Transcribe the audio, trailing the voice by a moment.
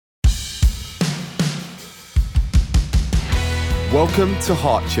Welcome to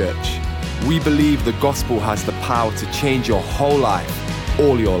Heart Church. We believe the gospel has the power to change your whole life,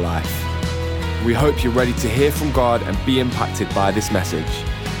 all your life. We hope you're ready to hear from God and be impacted by this message.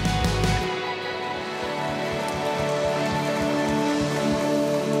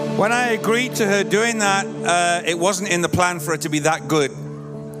 When I agreed to her doing that, it wasn't in the plan for it to be that good.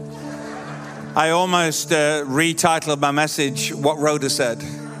 I almost retitled my message, What Rhoda Said.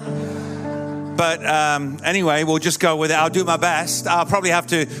 But anyway, we'll just go with it. I'll do my best. I'll probably have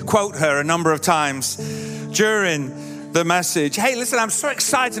to quote her a number of times during the message. Hey, listen, I'm so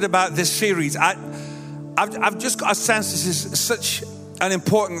excited about this series. I've just got a sense this is such an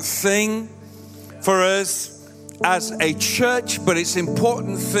important thing for us as a church, but it's an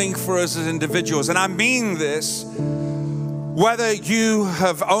important thing for us as individuals. And I mean this, whether you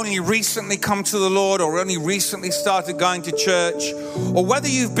have only recently come to the Lord or only recently started going to church, or whether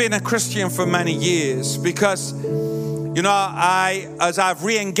you've been a Christian for many years, because, you know, as I've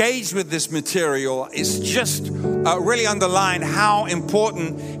re-engaged with this material, it's just really underlined how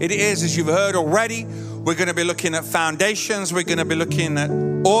important it is. As you've heard already, we're going to be looking at foundations, we're going to be looking at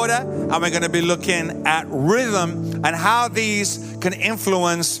order, and we're going to be looking at rhythm and how these can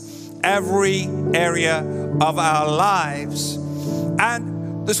influence every area of our lives.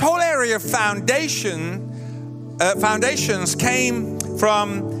 And this whole area of foundations came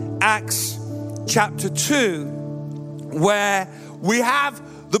from Acts chapter 2, where we have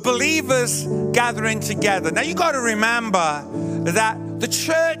the believers gathering together. Now you got to remember that the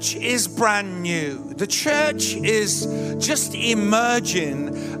church is brand new. The church is just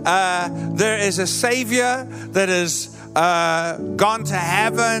emerging. There is a Savior that has gone to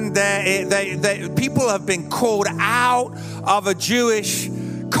heaven. People have been called out of a Jewish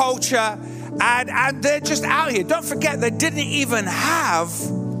culture, and they're just out here. Don't forget, they didn't even have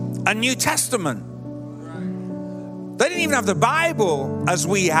a New Testament. They didn't even have the Bible as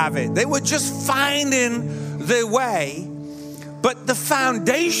we have it. They were just finding their way. But the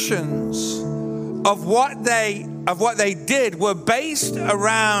foundations of what they did were based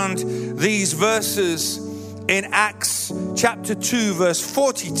around these verses in Acts chapter 2, verse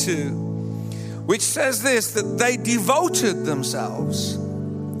 42, which says this, that they devoted themselves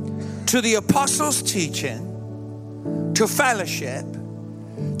to the apostles' teaching, to fellowship,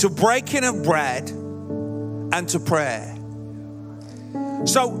 to breaking of bread, and to prayer.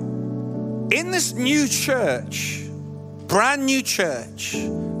 So in this new church, brand new church,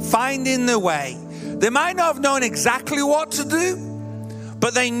 finding their way, they might not have known exactly what to do,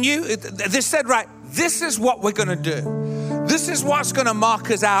 but they knew, they said, right, this is what we're going to do. This is what's going to mark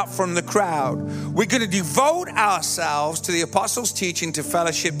us out from the crowd. We're going to devote ourselves to the apostles' teaching, to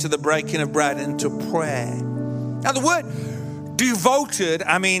fellowship, to the breaking of bread, and to prayer. Now, the word devoted,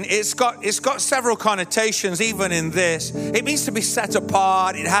 I mean, it's got several connotations, even in this. It means to be set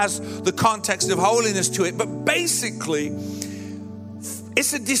apart. It has the context of holiness to it. But basically,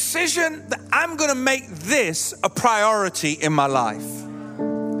 it's a decision that I'm going to make this a priority in my life.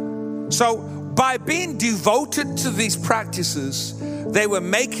 So by being devoted to these practices, they were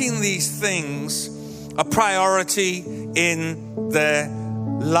making these things a priority in their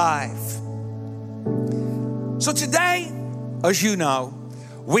life. So today, as you know,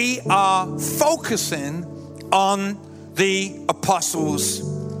 we are focusing on the apostles'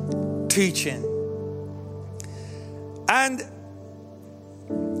 teaching. And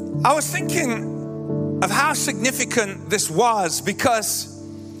I was thinking of how significant this was, because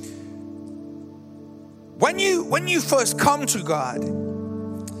when you first come to God,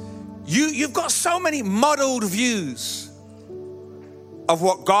 you've got so many muddled views of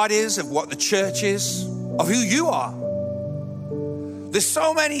what God is, of what the church is, of who you are. There's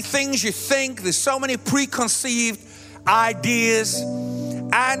so many things you think, there's so many preconceived ideas,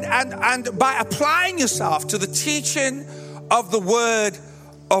 and by applying yourself to the teaching of the Word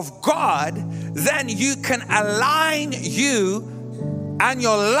of God, then you can align you and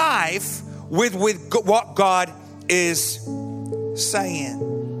your life with what God is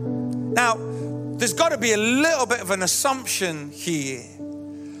saying. Now, there's got to be a little bit of an assumption here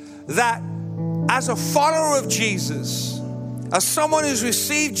that as a follower of Jesus, as someone who's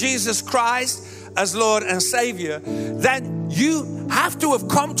received Jesus Christ as Lord and Savior, then you have to have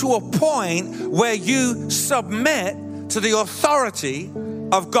come to a point where you submit to the authority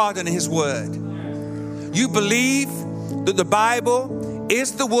of God and His Word. You believe that the Bible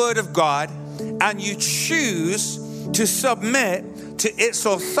is the Word of God, and you choose to submit to its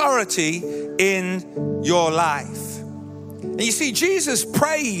authority in your life. And you see, Jesus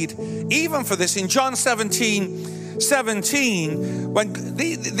prayed even for this in John 17, 17, when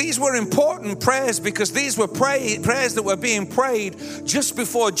these were important prayers, because these were prayers that were being prayed just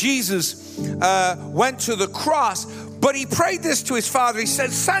before Jesus went to the cross. But he prayed this to his Father. He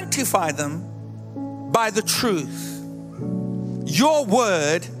said, sanctify them by the truth. Your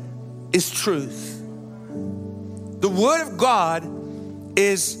word is truth. The word of God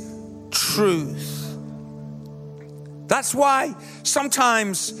is truth. That's why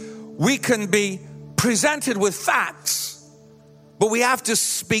sometimes we can be presented with facts, but we have to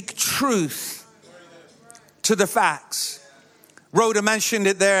speak truth to the facts. Rhoda mentioned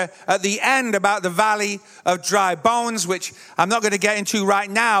it there at the end about the valley of dry bones, which I'm not going to get into right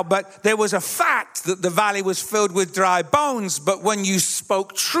now, but there was a fact that the valley was filled with dry bones, but when you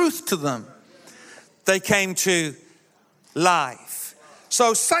spoke truth to them, they came to life.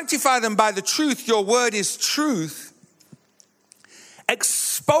 So sanctify them by the truth. Your word is truth.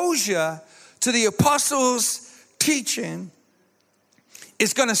 Exposure to the apostles' teaching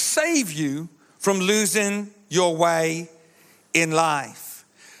is going to save you from losing your way in life.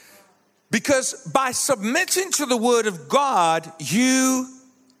 Because by submitting to the word of God, you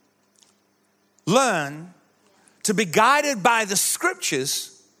learn to be guided by the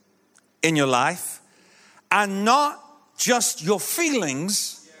scriptures in your life and not just your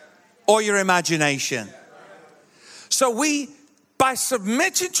feelings or your imagination. So by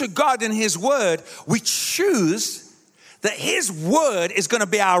submitting to God and his word, we choose that his word is going to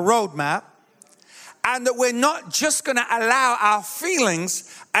be our roadmap, and that we're not just going to allow our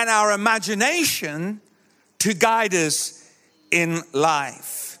feelings and our imagination to guide us in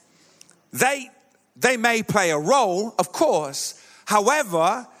life. They may play a role, of course.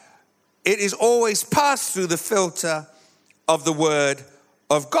 However, it is always passed through the filter of the word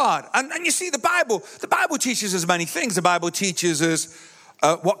of God. And you see, the Bible teaches us many things. The Bible teaches us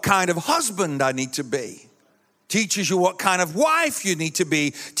what kind of husband I need to be. Teaches you what kind of wife you need to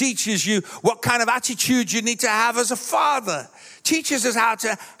be. Teaches you what kind of attitude you need to have as a father. Teaches us how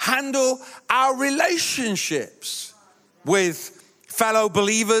to handle our relationships with fellow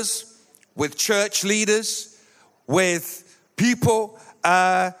believers, with church leaders, with people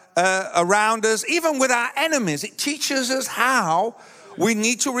around us, even with our enemies. It teaches us how we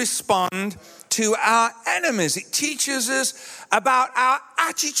need to respond to our enemies. It teaches us about our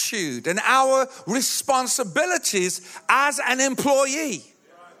attitude and our responsibilities as an employee.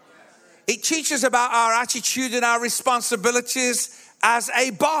 It teaches about our attitude and our responsibilities as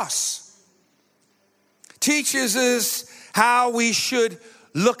a boss. Teaches us how we should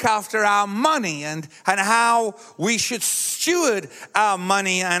look after our money and how we should steward our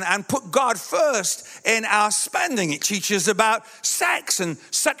money and put God first in our spending. It teaches about sex and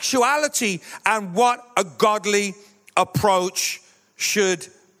sexuality and what a godly approach should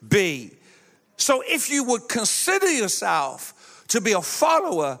be. So if you would consider yourself to be a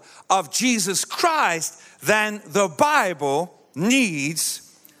follower of Jesus Christ, then the Bible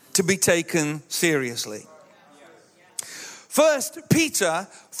needs to be taken seriously. 1 Peter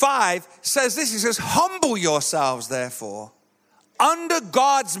 5 says this. He says, humble yourselves, therefore, under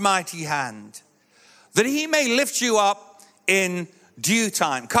God's mighty hand, that he may lift you up in due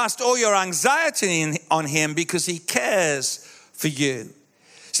time. Cast all your anxiety on him because he cares for you.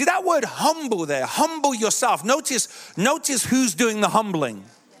 See that word humble there, humble yourself. Notice who's doing the humbling.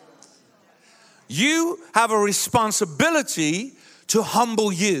 You have a responsibility to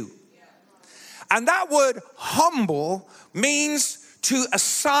humble you. And that word humble means to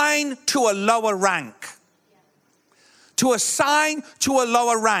assign to a lower rank. To assign to a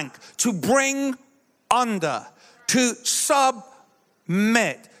lower rank. To bring under. To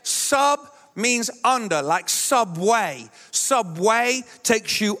submit. Sub means under, like subway. Subway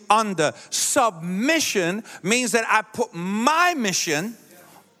takes you under. Submission means that I put my mission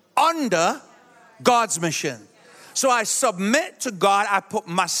under God's mission. So I submit to God. I put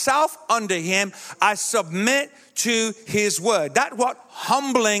myself under him. I submit to his word. That's what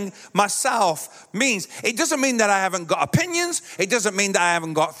humbling myself means. It doesn't mean that I haven't got opinions. It doesn't mean that I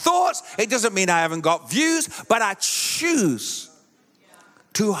haven't got thoughts. It doesn't mean I haven't got views. But I choose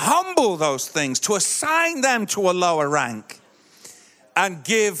to humble those things, to assign them to a lower rank and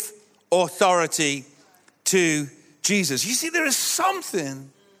give authority to Jesus. You see, there is something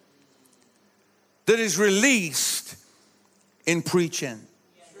that is released in preaching.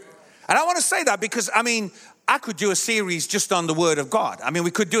 And I want to say that because, I could do a series just on the Word of God.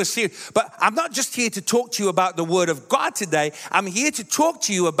 We could do a series, but I'm not just here to talk to you about the Word of God today. I'm here to talk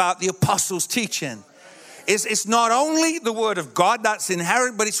to you about the apostles' teaching. It's not only the Word of God that's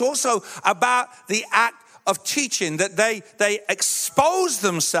inherent, but it's also about the act of teaching, that they expose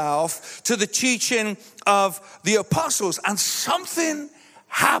themselves to the teaching of the apostles, and something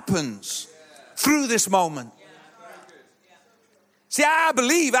happens through this moment. See, I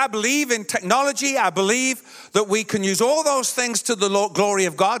believe in technology. I believe that we can use all those things to the glory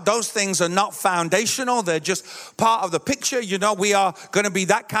of God. Those things are not foundational. They're just part of the picture. You know, we are going to be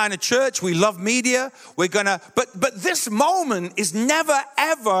that kind of church. We love media. But this moment is never,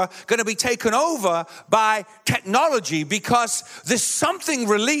 ever going to be taken over by technology, because there's something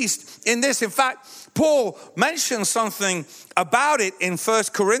released in this. In fact, Paul mentions something about it in 1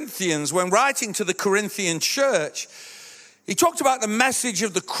 Corinthians when writing to the Corinthian church. He talked about the message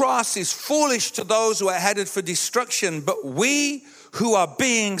of the cross is foolish to those who are headed for destruction, but we who are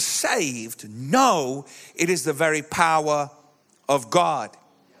being saved know it is the very power of God.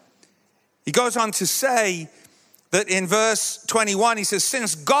 He goes on to say that in verse 21, he says,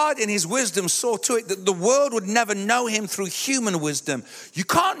 since God in his wisdom saw to it that the world would never know him through human wisdom. You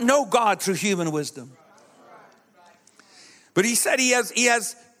can't know God through human wisdom. But he said he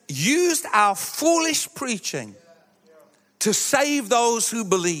has used our foolish preaching to save those who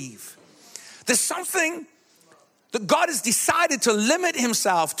believe. There's something that God has decided to limit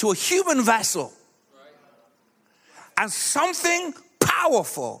himself to a human vessel. And something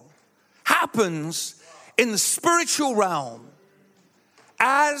powerful happens in the spiritual realm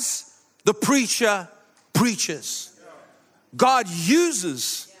as the preacher preaches. God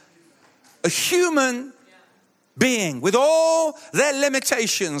uses a human being with all their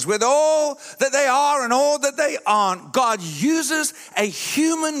limitations, with all that they are and all that they aren't. God uses a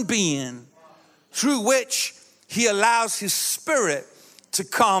human being through which he allows his spirit to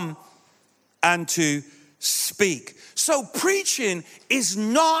come and to speak. So preaching is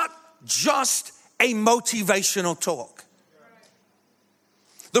not just a motivational talk.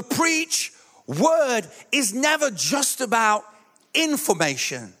 The preach word is never just about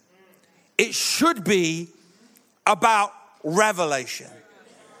information. It should be about revelation.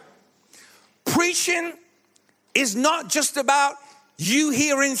 Preaching is not just about you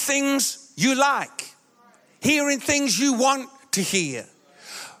hearing things you like, hearing things you want to hear.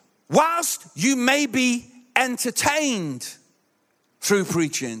 Whilst you may be entertained through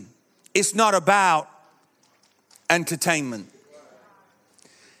preaching, it's not about entertainment.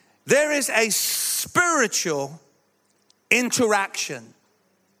 There is a spiritual interaction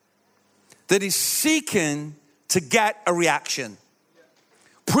that is seeking to get a reaction.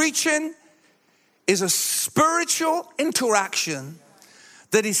 Preaching is a spiritual interaction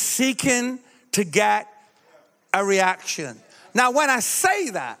that is seeking to get a reaction. Now, when I say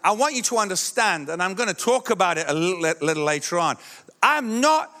that, I want you to understand, and I'm going to talk about it a little later on. I'm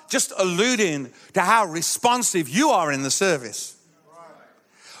not just alluding to how responsive you are in the service.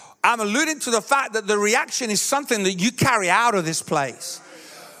 I'm alluding to the fact that the reaction is something that you carry out of this place.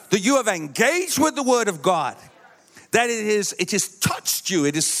 That you have engaged with the Word of God. That it has touched you,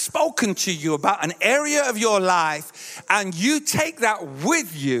 it has spoken to you about an area of your life, and you take that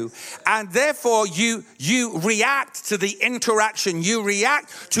with you, and therefore you react to the interaction. You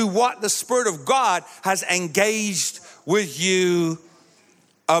react to what the Spirit of God has engaged with you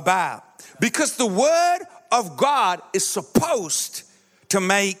about. Because the Word of God is supposed to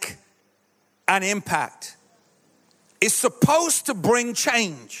make an impact. It's supposed to bring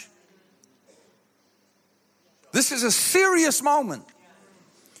change. This is a serious moment.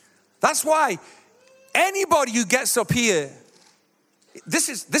 That's why anybody who gets up here, this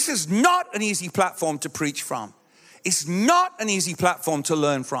is not an easy platform to preach from. It's not an easy platform to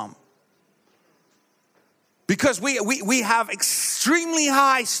learn from. Because we have extremely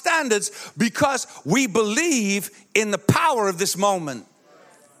high standards because we believe in the power of this moment.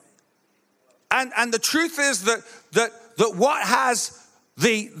 And the truth is that what has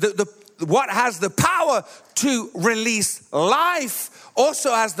the power to release life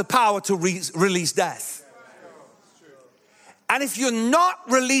also has the power to release death. And if you're not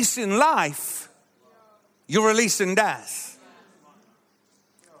releasing life, you're releasing death.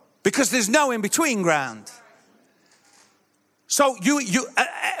 Because there's no in-between ground. So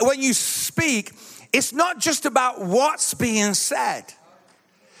when you speak, it's not just about what's being said.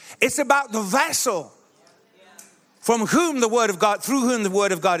 It's about the vessel from whom the Word of God, through whom the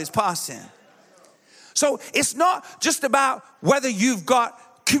Word of God is passing. So it's not just about whether you've got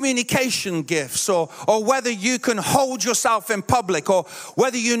communication gifts or whether you can hold yourself in public or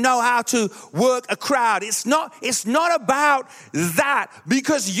whether you know how to work a crowd. It's not about that,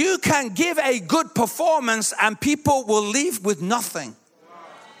 because you can give a good performance and people will leave with nothing.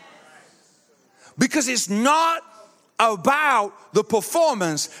 Because it's not about the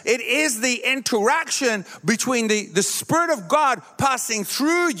performance. It is the interaction between the Spirit of God passing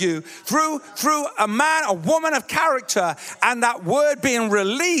through you, through a man, a woman of character, and that word being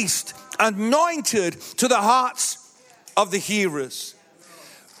released, anointed to the hearts of the hearers.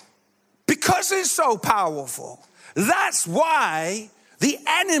 Because it's so powerful, that's why the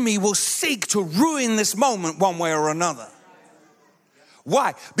enemy will seek to ruin this moment one way or another.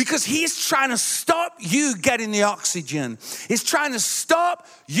 Why? Because he's trying to stop you getting the oxygen. He's trying to stop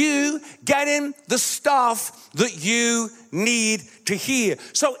you getting the stuff that you need to hear.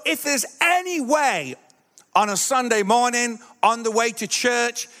 So if there's any way on a Sunday morning, on the way to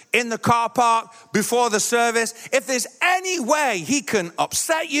church, in the car park, before the service, if there's any way he can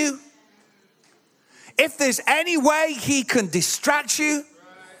upset you, if there's any way he can distract you,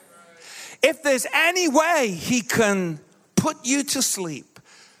 if there's any way he can put you to sleep,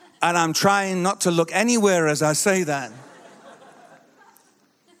 and I'm trying not to look anywhere as I say that.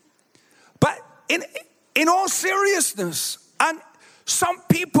 But in all seriousness, and some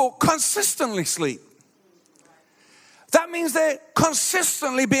people consistently sleep. That means they're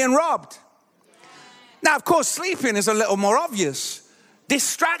consistently being robbed. Now, of course, sleeping is a little more obvious.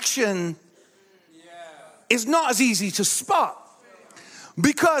 Distraction is not as easy to spot.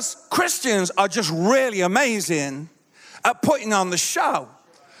 Because Christians are just really amazing at putting on the show.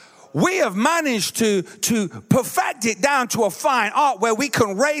 We have managed to perfect it down to a fine art where we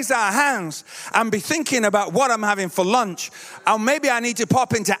can raise our hands and be thinking about what I'm having for lunch. Or maybe I need to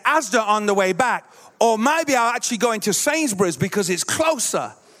pop into Asda on the way back. Or maybe I'll actually go into Sainsbury's because it's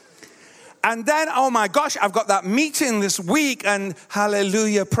closer. And then, oh my gosh, I've got that meeting this week, and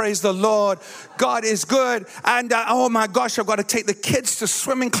hallelujah, praise the Lord. God is good. And oh my gosh, I've got to take the kids to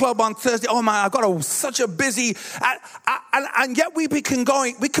swimming club on Thursday. Oh my, I've got such a busy, and yet we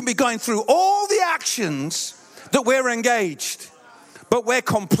can be going through all the actions that we're engaged, but we're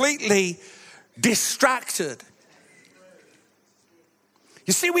completely distracted.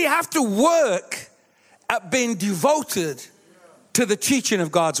 You see, we have to work at being devoted to the teaching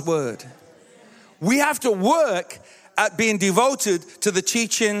of God's word. We have to work at being devoted to the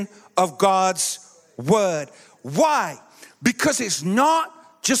teaching of God's word. Why? Because it's not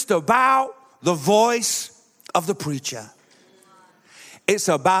just about the voice of the preacher. It's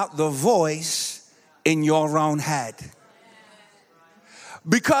about the voice in your own head.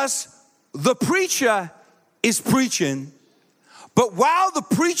 Because the preacher is preaching, but while the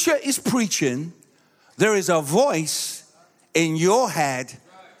preacher is preaching, there is a voice in your head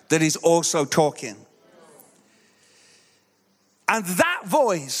that is also talking. And that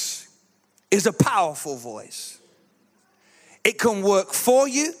voice is a powerful voice. It can work for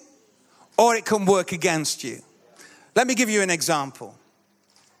you or it can work against you. Let me give you an example.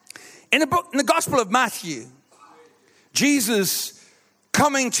 In the Gospel of Matthew, Jesus,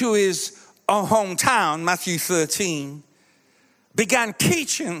 coming to his own hometown, Matthew 13, began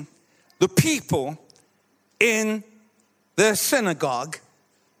teaching the people in the synagogue,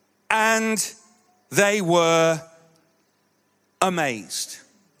 and they were amazed.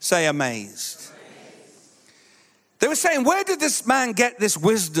 Say amazed. They were saying, where did this man get this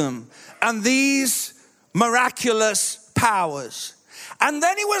wisdom and these miraculous powers? And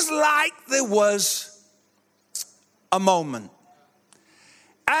then it was like there was a moment.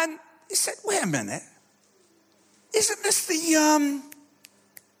 And he said, wait a minute. Isn't this the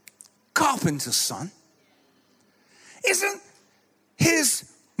carpenter's son? Isn't his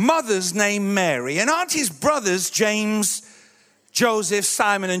mother's name Mary? And aren't his brothers James, Joseph,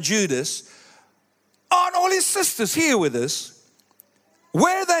 Simon, and Judas? Aren't all his sisters here with us?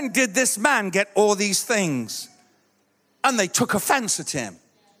 Where then did this man get all these things? And they took offense at him.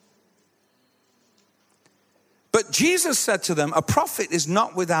 But Jesus said to them, a prophet is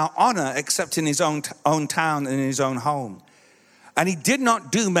not without honor except in his own town and in his own home. And he did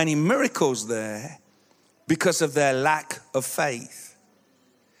not do many miracles there because of their lack of faith.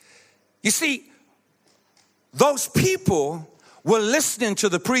 You see, those people were listening to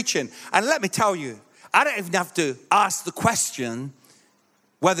the preaching. And let me tell you, I don't even have to ask the question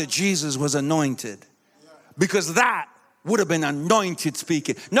whether Jesus was anointed, because that would have been anointed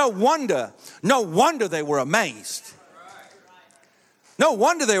speaking. No wonder they were amazed. No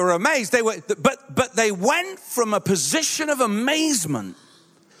wonder they were amazed. But they went from a position of amazement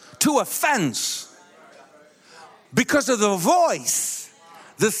to offense because of the voice,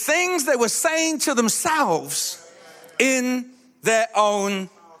 the things they were saying to themselves in their own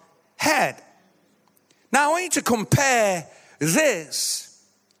head. Now I want you to compare this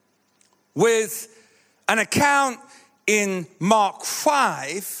with an account in Mark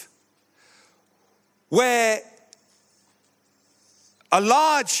 5 where a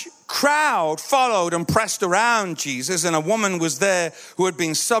large crowd followed and pressed around Jesus, and a woman was there who had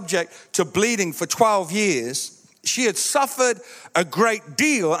been subject to bleeding for 12 years. She had suffered a great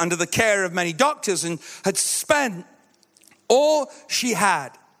deal under the care of many doctors and had spent all she had.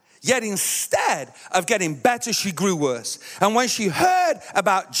 Yet instead of getting better, she grew worse. And when she heard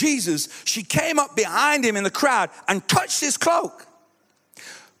about Jesus, she came up behind him in the crowd and touched his cloak.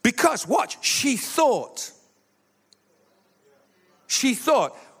 Because, watch, she thought.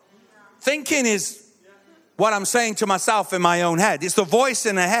 Thinking is what I'm saying to myself in my own head. It's the voice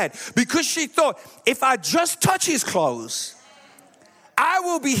in her head. Because she thought, if I just touch his clothes, I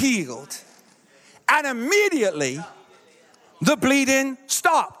will be healed. And immediately, the bleeding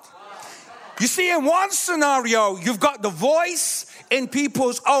stopped. You see, in one scenario, you've got the voice in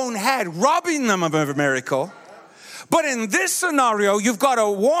people's own head robbing them of a miracle. But in this scenario, you've got a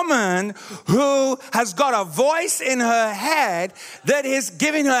woman who has got a voice in her head that is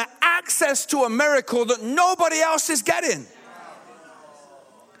giving her access to a miracle that nobody else is getting.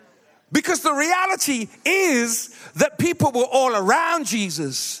 Because the reality is that people were all around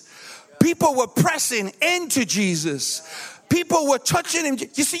Jesus. People were pressing into Jesus. People were touching him.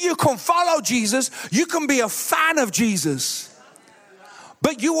 You see, you can follow Jesus. You can be a fan of Jesus.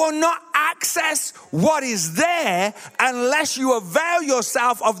 But you will not access what is there unless you avail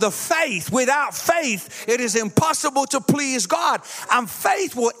yourself of the faith. Without faith, it is impossible to please God. And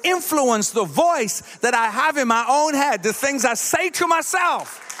faith will influence the voice that I have in my own head, the things I say to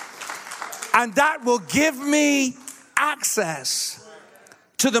myself. And that will give me access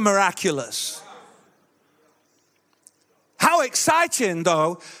to the miraculous. How exciting,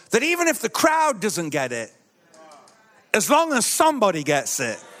 though, that even if the crowd doesn't get it, as long as somebody gets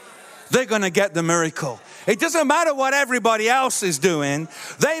it, they're going to get the miracle. It doesn't matter what everybody else is doing.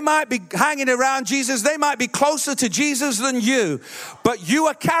 They might be hanging around Jesus. They might be closer to Jesus than you. But you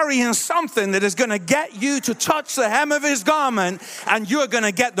are carrying something that is going to get you to touch the hem of his garment, and you are going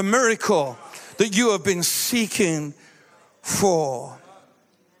to get the miracle that you have been seeking for.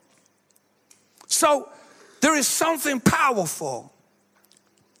 So, there is something powerful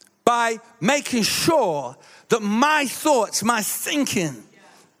by making sure that my thoughts, my thinking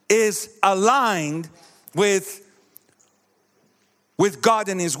is aligned with God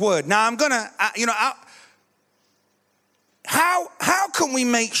and his word. Now I'm going to, how can we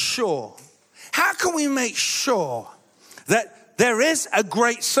make sure? How can we make sure that there is a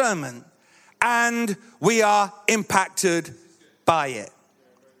great sermon and we are impacted by it?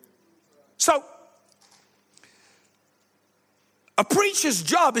 So, a preacher's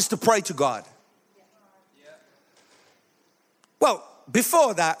job is to pray to God. Well,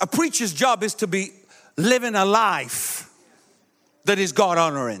 before that, a preacher's job is to be living a life that is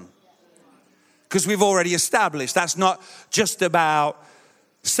God-honoring. Because we've already established that's not just about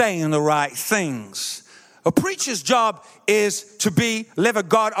saying the right things. A preacher's job is to live a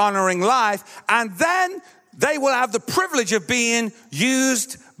God-honoring life, and then they will have the privilege of being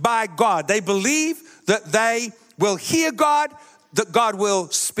used by God. They believe that they will hear God, that God will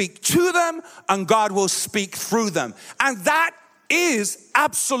speak to them, and God will speak through them. And that is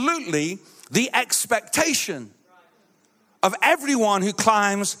absolutely the expectation of everyone who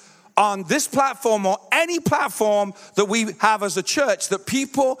climbs on this platform or any platform that we have as a church, that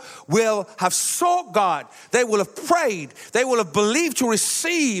people will have sought God. They will have prayed. They will have believed to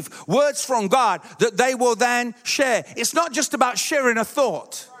receive words from God that they will then share. It's not just about sharing a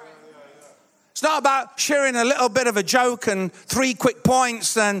thought. It's not about sharing a little bit of a joke and 3 quick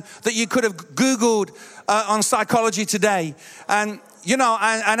points and that you could have Googled on Psychology Today. And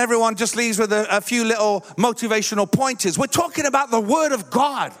everyone just leaves with a few little motivational pointers. We're talking about the Word of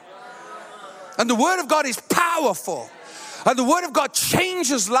God. And the Word of God is powerful. And the Word of God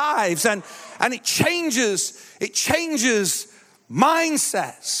changes lives and it changes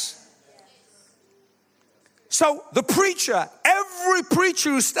mindsets. So the preacher, every preacher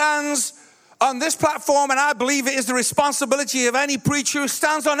who stands on this platform, and I believe it is the responsibility of any preacher who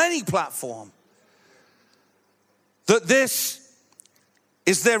stands on any platform, that this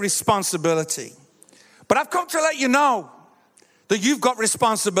is their responsibility. But I've come to let you know that you've got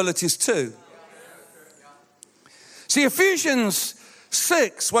responsibilities too. See, Ephesians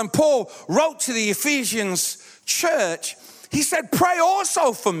 6, when Paul wrote to the Ephesians church, he said, pray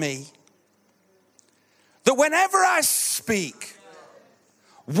also for me that whenever I speak,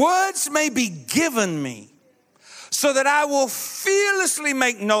 words may be given me so that I will fearlessly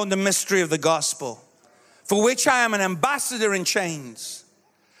make known the mystery of the gospel, for which I am an ambassador in chains.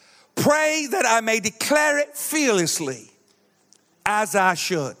 Pray that I may declare it fearlessly as I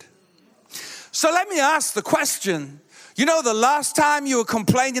should. So let me ask the question, You know, the last time you were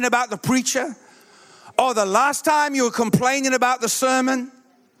complaining about the preacher, or the last time you were complaining about the sermon,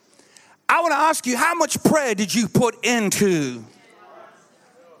 I want to ask you, how much prayer did you put into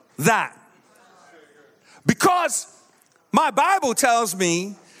that? Because my Bible tells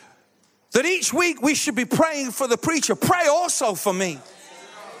me that each week we should be praying for the preacher. Pray also for me.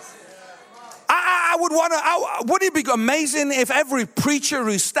 Wouldn't it be amazing if every preacher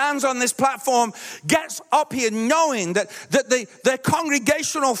who stands on this platform gets up here knowing that their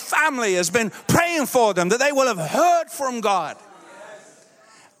congregational family has been praying for them, that they will have heard from God,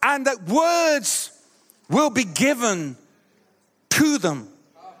 and that words will be given to them,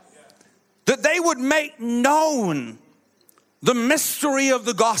 that they would make known the mystery of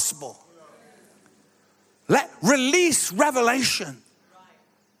the gospel. Release revelation.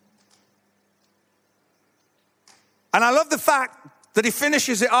 And I love the fact that he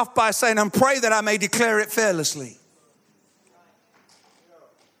finishes it off by saying, and pray that I may declare it fearlessly.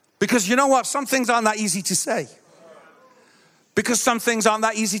 Because you know what? Some things aren't that easy to say. Because some things aren't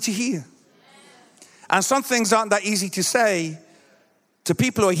that easy to hear. And some things aren't that easy to say to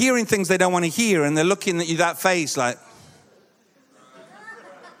people who are hearing things they don't want to hear, and they're looking at you that face like.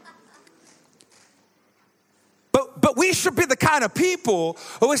 But we should be the kind of people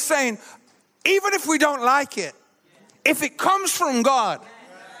who are saying, even if we don't like it, if it comes from God,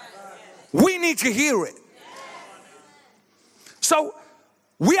 we need to hear it. So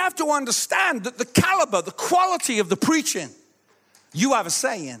we have to understand that the caliber, the quality of the preaching, you have a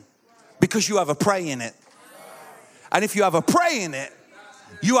say in, because you have a pray in it. And if you have a pray in it,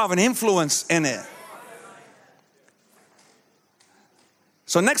 you have an influence in it.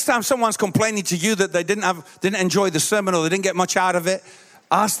 So next time someone's complaining to you that they didn't enjoy the sermon, or they didn't get much out of it,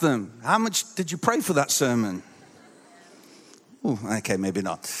 ask them, how much did you pray for that sermon? Ooh, okay, maybe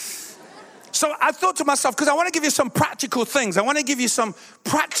not. So I thought to myself, because I want to give you some practical things. I want to give you some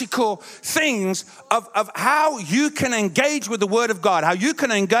practical things of how you can engage with the Word of God, how you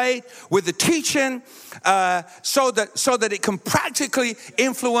can engage with the teaching, so that it can practically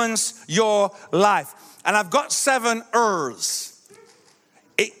influence your life. And I've got 7 R's.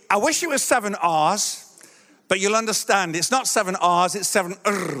 I wish it was 7 R's, but you'll understand it's not 7 R's, it's 7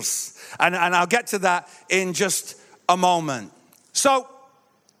 R's. And I'll get to that in just a moment. So,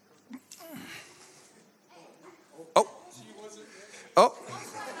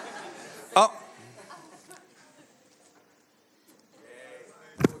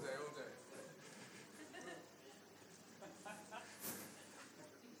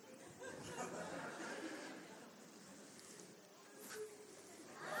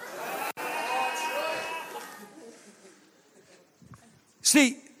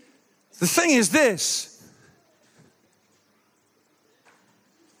 see, the thing is this.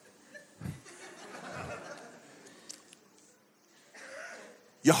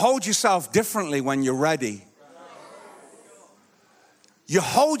 You hold yourself differently when you're ready. You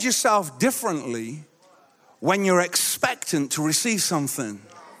hold yourself differently when you're expectant to receive something.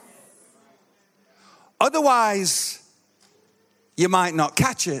 Otherwise, you might not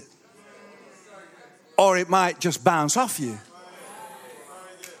catch it, or it might just bounce off you.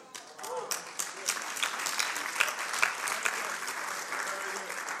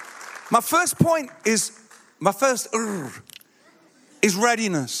 My first point is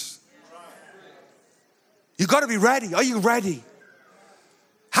readiness. You got to be ready. Are you ready?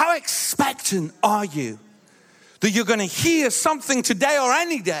 How expectant are you that you're going to hear something today or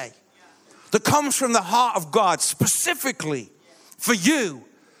any day that comes from the heart of God specifically for you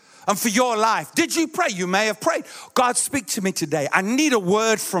and for your life? Did you pray? You may have prayed. God, speak to me today. I need a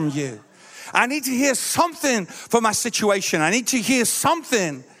word from you. I need to hear something for my situation. I need to hear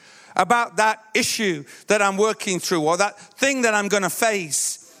something about that issue that I'm working through, or that thing that I'm going to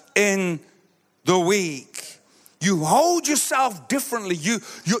face in the week. You hold yourself differently.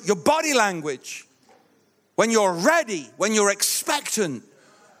 Your body language, when you're ready, when you're expectant,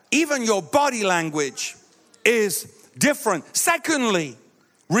 even your body language is different. Secondly,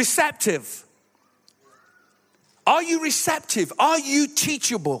 receptive. Are you receptive? Are you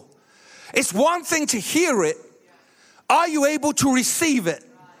teachable? It's one thing to hear it. Are you able to receive it?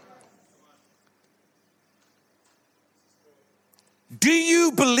 Do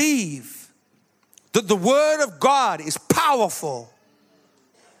you believe that the Word of God is powerful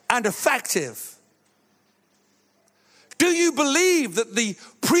and effective? Do you believe that the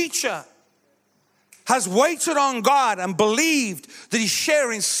preacher has waited on God and believed that he's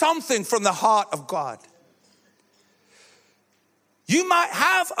sharing something from the heart of God? You might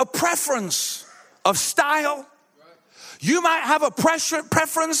have a preference of style. You might have a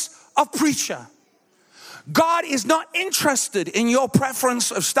preference of preacher. God is not interested in your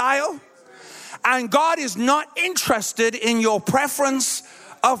preference of style, and God is not interested in your preference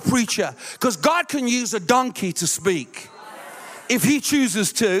of preacher, because God can use a donkey to speak if he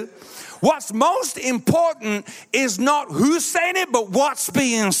chooses to. What's most important is not who's saying it, but what's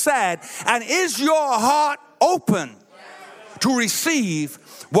being said. And is your heart open to receive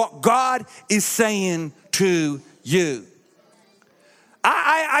what God is saying to you?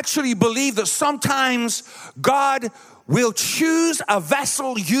 I actually believe that sometimes God will choose a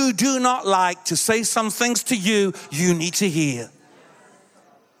vessel you do not like to say some things to you need to hear.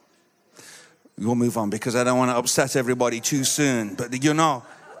 We'll move on because I don't want to upset everybody too soon. But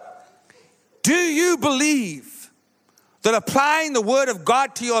do you believe that applying the word of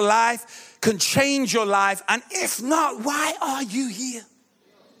God to your life can change your life? And if not, why are you here?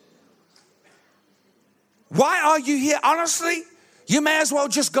 Why are you here? Honestly, you may as well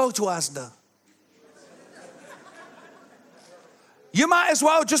just go to Asda. You might as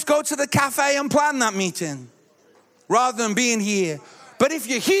well just go to the cafe and plan that meeting rather than being here. But if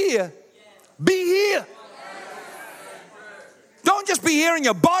you're here, be here. Don't just be here in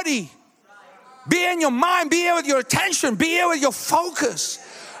your body. Be here in your mind. Be here with your attention. Be here with your focus.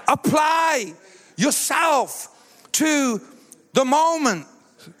 Apply yourself to the moment.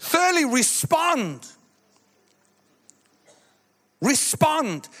 Thirdly, respond.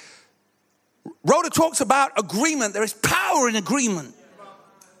 Respond. Rhoda talks about agreement. There is power in agreement.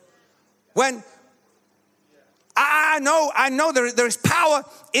 When I know there is power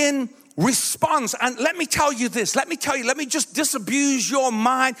in response. And let me tell you this. Let me just disabuse your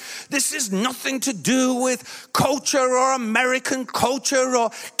mind. This is nothing to do with culture or American culture or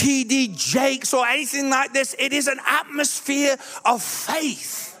TD Jakes or anything like this. It is an atmosphere of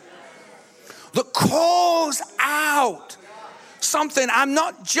faith that calls out something. I'm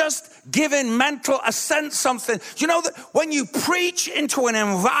not just giving mental assent something. You know that when you preach into an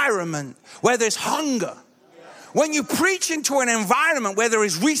environment where there's hunger, when you preach into an environment where there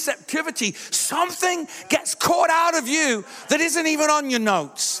is receptivity, something gets caught out of you that isn't even on your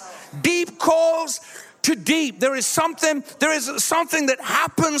notes. Deep calls to deep. There is something that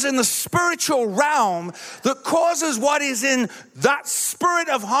happens in the spiritual realm that causes what is in that spirit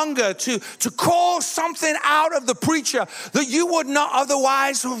of hunger to call something out of the preacher that you would not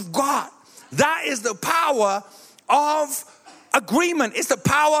otherwise have got. That is the power of agreement. It's the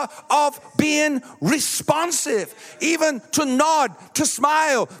power of being responsive, even to nod, to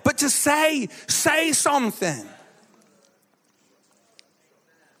smile, but to say something.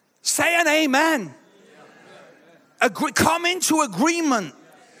 Say an amen. Come into agreement.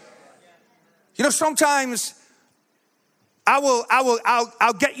 You know, sometimes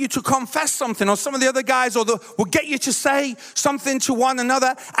I'll get you to confess something, or some of the other guys will get you to say something to one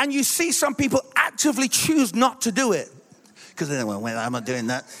another, and you see some people actively choose not to do it. Because they're, well, I'm not doing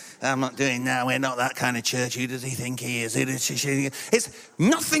that. I'm not doing that. We're not that kind of church. Who does he think he is? It's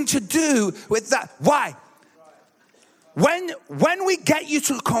nothing to do with that. Why? When we get you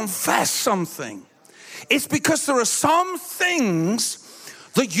to confess something, it's because there are some things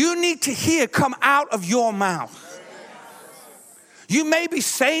that you need to hear come out of your mouth. You may be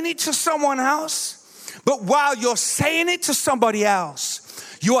saying it to someone else, but while you're saying it to somebody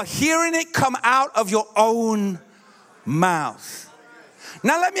else, you are hearing it come out of your own mouth.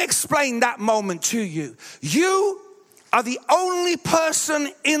 Now let me explain that moment to you. You are the only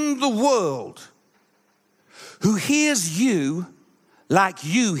person in the world who hears you like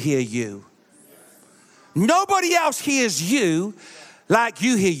you hear you. Nobody else hears you like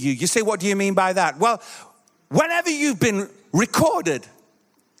you hear you. You say, what do you mean by that? Well, whenever you've been recorded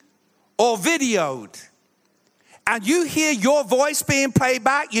or videoed and you hear your voice being played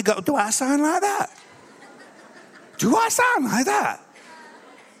back, you go, do I sound like that? Do I sound like that?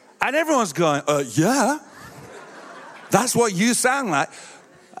 And everyone's going, yeah. That's what you sound like.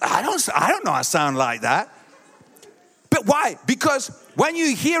 I don't know I sound like that. But why? Because when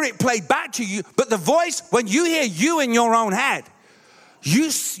you hear it played back to you, but the voice, when you hear you in your own head, you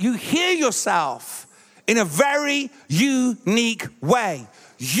hear yourself in a very unique way.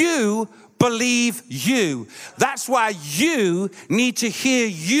 You believe you. That's why you need to hear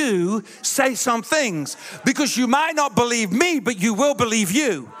you say some things. Because you might not believe me, but you will believe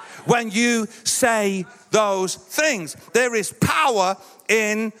you when you say those things. There is power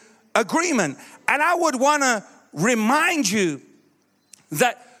in agreement. And I would want to remind you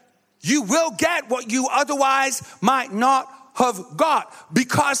that you will get what you otherwise might not have got,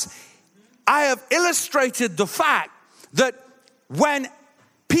 because I have illustrated the fact that when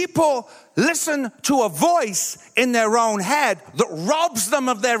people listen to a voice in their own head that robs them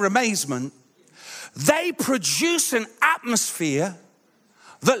of their amazement, they produce an atmosphere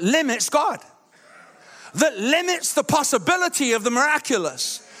that limits God, that limits the possibility of the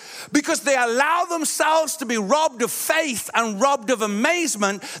miraculous, because they allow themselves to be robbed of faith and robbed of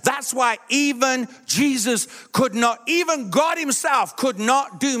amazement. That's why even Jesus could not, even God himself could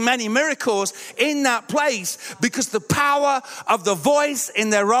not do many miracles in that place, because the power of the voice in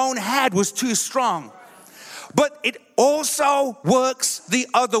their own head was too strong. But it also works the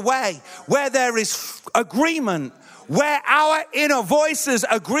other way, where there is agreement, where our inner voices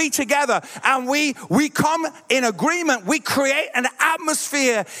agree together and we come in agreement. We create an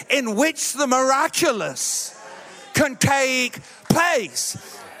atmosphere in which the miraculous can take place.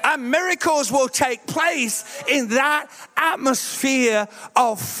 And miracles will take place in that atmosphere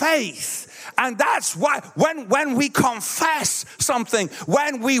of faith. And that's why when we confess something,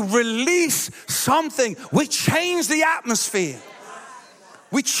 when we release something, we change the atmosphere.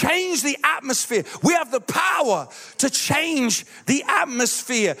 We change the atmosphere. We have the power to change the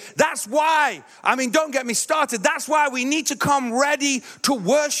atmosphere. That's why, don't get me started. That's why we need to come ready to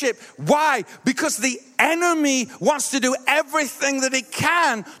worship. Why? Because the enemy wants to do everything that it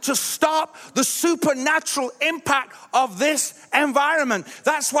can to stop the supernatural impact of this environment.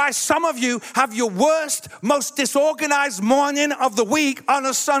 That's why some of you have your worst, most disorganized morning of the week on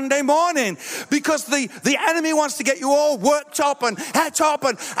a Sunday morning, because the enemy wants to get you all worked up and het up,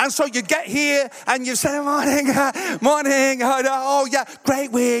 and so you get here and you say, morning, oh yeah,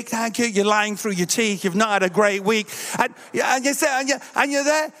 great week, thank you. You're lying through your teeth. You've not had a great week, and you say, and you're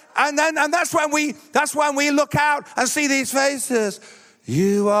there, and that's when we look out and see these faces.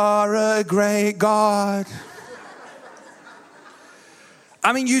 You are a great God.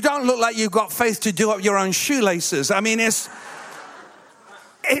 You don't look like you've got faith to do up your own shoelaces.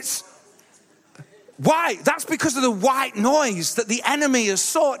 It's why? That's because of the white noise that the enemy has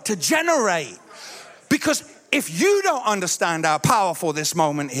sought to generate. Because if you don't understand how powerful this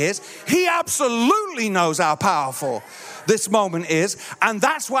moment is, he absolutely knows how powerful this moment is. And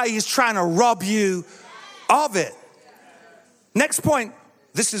that's why he's trying to rob you of it. Next point.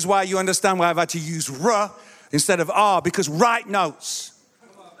 This is why you understand why I've had to use R instead of R, because write notes.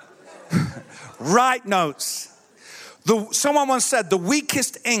 Write notes. Someone once said, the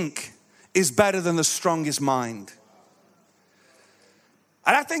weakest ink is better than the strongest mind.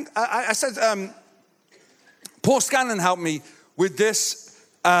 And I think, I said, Paul Scanlon helped me with this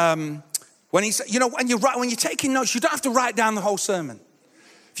when he said, when you're taking notes, you don't have to write down the whole sermon.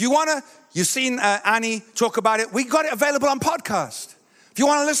 If you want to, you've seen Annie talk about it. We got it available on podcast. If you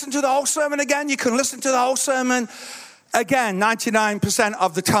want to listen to the whole sermon again, you can listen to the whole sermon again, 99%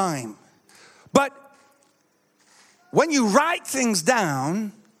 of the time. But when you write things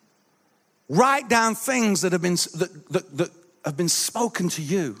down, write down things that have been that have been spoken to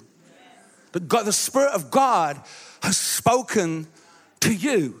you. That God, the Spirit of God has spoken to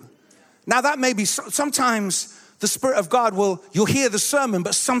you. Now that may be, sometimes the Spirit of God you'll hear the sermon,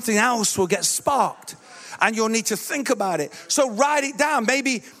 but something else will get sparked and you'll need to think about it. So write it down.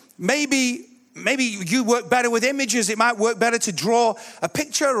 Maybe you work better with images. It might work better to draw a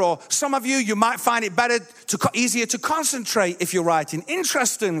picture, or some of you might find it easier to concentrate if you're writing.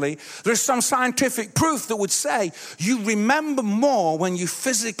 Interestingly, there's some scientific proof that would say you remember more when you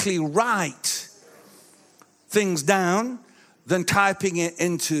physically write things down than typing it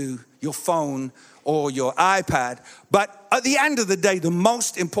into your phone or your iPad. But at the end of the day, the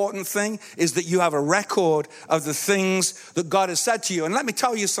most important thing is that you have a record of the things that God has said to you. And let me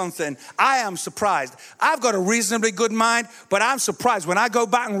tell you something. I am surprised. I've got a reasonably good mind, but I'm surprised. When I go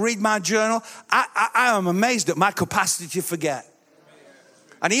back and read my journal, I am amazed at my capacity to forget.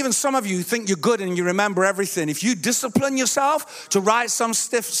 And even some of you think you're good and you remember everything. If you discipline yourself to write some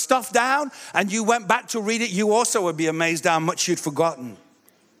stuff down and you went back to read it, you also would be amazed how much you'd forgotten.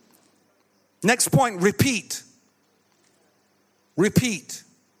 Next point, repeat. Repeat.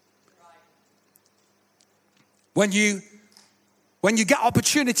 When you get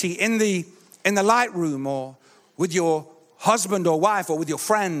opportunity in the light room, or with your husband or wife, or with your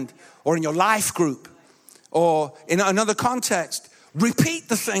friend, or in your life group, or in another context, repeat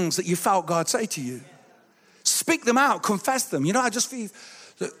the things that you felt God say to you. Speak them out, confess them. I just feel,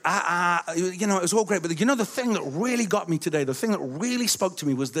 it was all great, but the thing that really got me today, the thing that really spoke to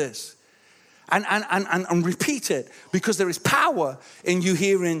me was this. And repeat it, because there is power in you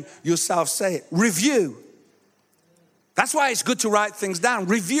hearing yourself say it. Review. That's why it's good to write things down.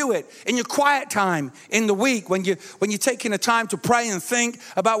 Review it in your quiet time in the week, when you're taking the time to pray and think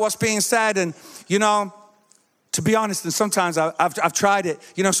about what's being said. And to be honest, and sometimes I've tried it.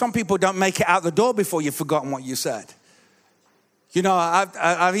 Some people don't make it out the door before you've forgotten what you said. You know,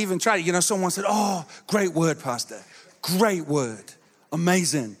 I've even tried it. You know, someone said, oh, great word, Pastor. Great word.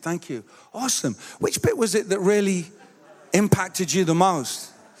 Amazing. Thank you. Awesome. Which bit was it that really impacted you the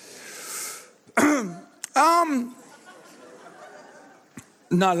most?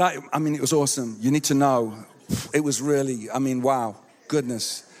 No, it was awesome. You need to know. It was really, wow,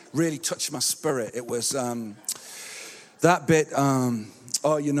 goodness. Really touched my spirit. It was that bit, I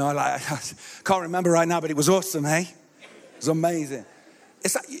can't remember right now, but it was awesome, hey? It was amazing.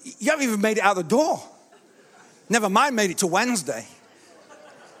 It's like, you haven't even made it out the door. Never mind made it to Wednesday.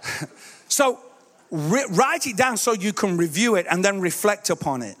 So write it down so you can review it and then reflect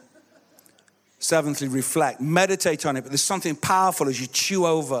upon it. Seventhly, reflect, meditate on it. But there's something powerful as you chew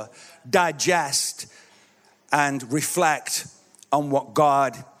over, digest, and reflect on what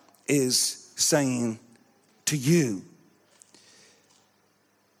God is saying to you.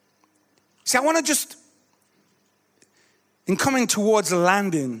 See, I want to just, in coming towards the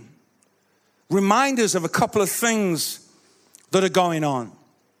landing, remind us of a couple of things that are going on.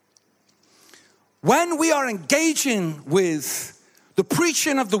 When we are engaging with the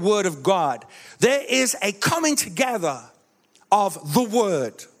preaching of the Word of God, there is a coming together of the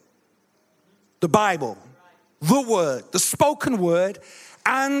Word, the Bible, the Word, the spoken Word,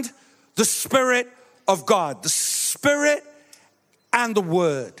 and the Spirit of God. The Spirit and the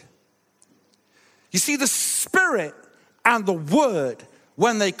Word. You see, the Spirit and the Word,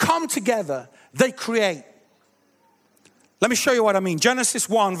 when they come together, they create. Let me show you what I mean. Genesis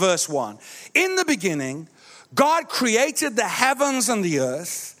 1, verse 1. In the beginning, God created the heavens and the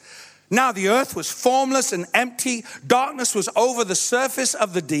earth. Now the earth was formless and empty. Darkness was over the surface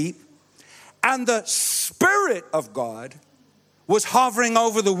of the deep. And the Spirit of God was hovering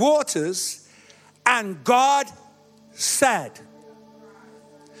over the waters. And God said.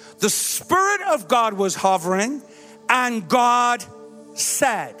 The Spirit of God was hovering. And God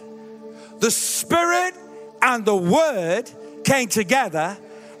said. The Spirit and the Word came together.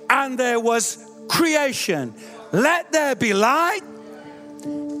 And there was creation. Let there be light,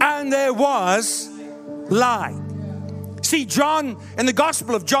 and there was light. See, John, in the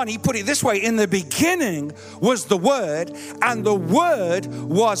Gospel of John, he put it this way: in the beginning was the Word, and the Word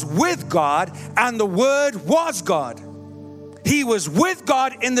was with God, and the Word was God. He was with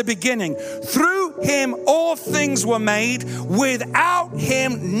God in the beginning. Through him all things were made. Without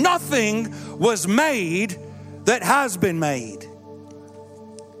him nothing was made that has been made.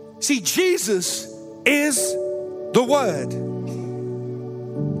 See, Jesus is the Word.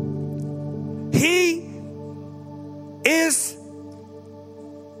 He is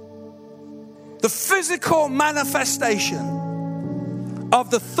the physical manifestation of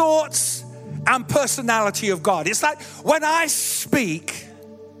the thoughts and personality of God. It's like when I speak,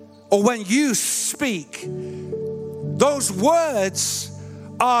 or when you speak, those words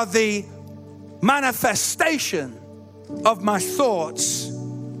are the manifestation of my thoughts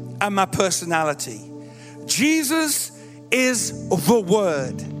and my personality. Jesus is the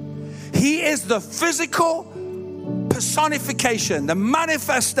Word. He is the physical personification, the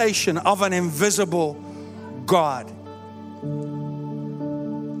manifestation of an invisible God.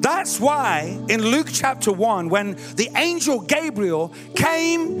 That's why in Luke chapter 1, when the angel Gabriel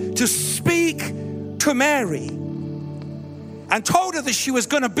came to speak to Mary and told her that she was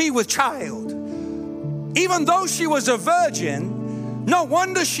going to be with child, even though she was a virgin, no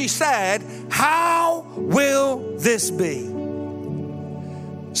wonder she said, "How will this be,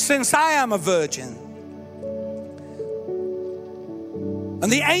 since I am a virgin?"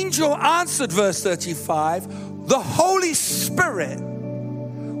 And the angel answered, verse 35, "The Holy Spirit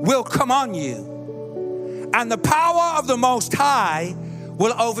will come on you, and the power of the Most High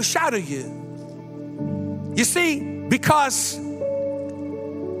will overshadow you." You see, because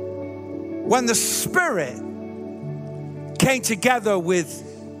when the Spirit came together with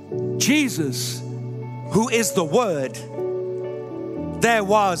Jesus, who is the Word, there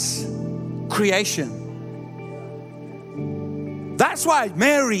was creation. That's why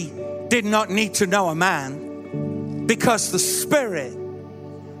Mary did not need to know a man, because the Spirit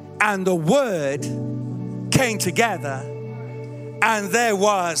and the Word came together and there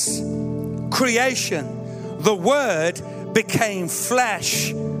was creation. The Word became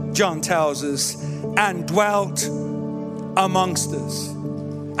flesh, John tells us, and dwelt amongst us.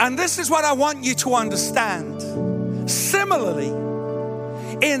 And this is what I want you to understand. Similarly,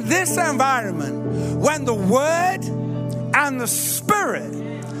 in this environment, when the Word and the Spirit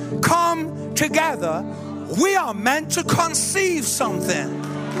come together, we are meant to conceive something.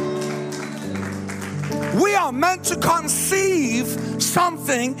 We are meant to conceive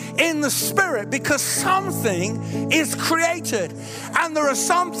something in the spirit, because something is created. And there are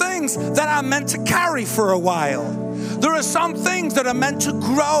some things that are meant to carry for a while. There are some things that are meant to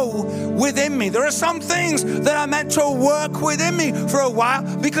grow within me. There are some things that are meant to work within me for a while,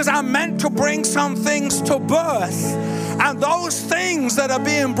 because I'm meant to bring some things to birth. And those things that are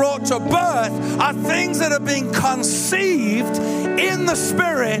being brought to birth are things that are being conceived in the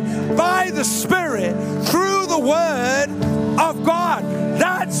Spirit, by the Spirit, through the Word of God.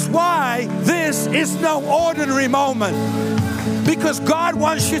 That's why this is no ordinary moment. Because God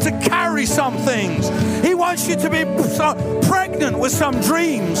wants you to carry some things. He wants you to be pregnant with some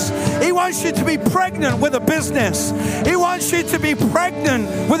dreams. He wants you to be pregnant with a business. He wants you to be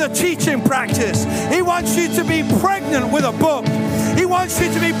pregnant with a teaching practice. He wants you to be pregnant with a book. He wants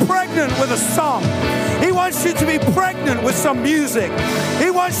you to be pregnant with a song. He wants you to be pregnant with some music.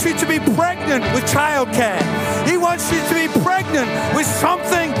 He wants you to be pregnant with childcare. He wants you to be pregnant with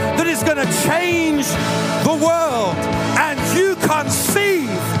something that is going to change the world. And you conceive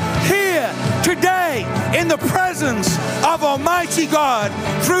here today in the presence of Almighty God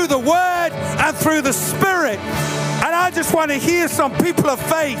through the Word and through the Spirit. And I just want to hear some people of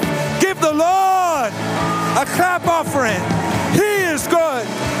faith give the Lord a clap offering. He is good.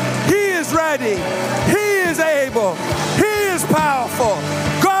 He is ready. He is able. He is powerful.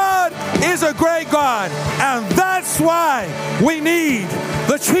 God is a great God. And that's why we need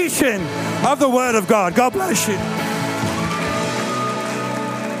the teaching of the Word of God. God bless you.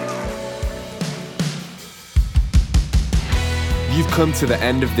 You've come to the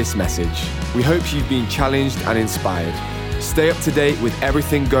end of this message. We hope you've been challenged and inspired. Stay up to date with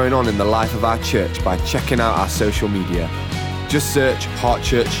everything going on in the life of our church by checking out our social media. Just search Heart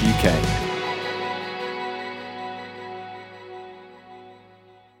Church UK.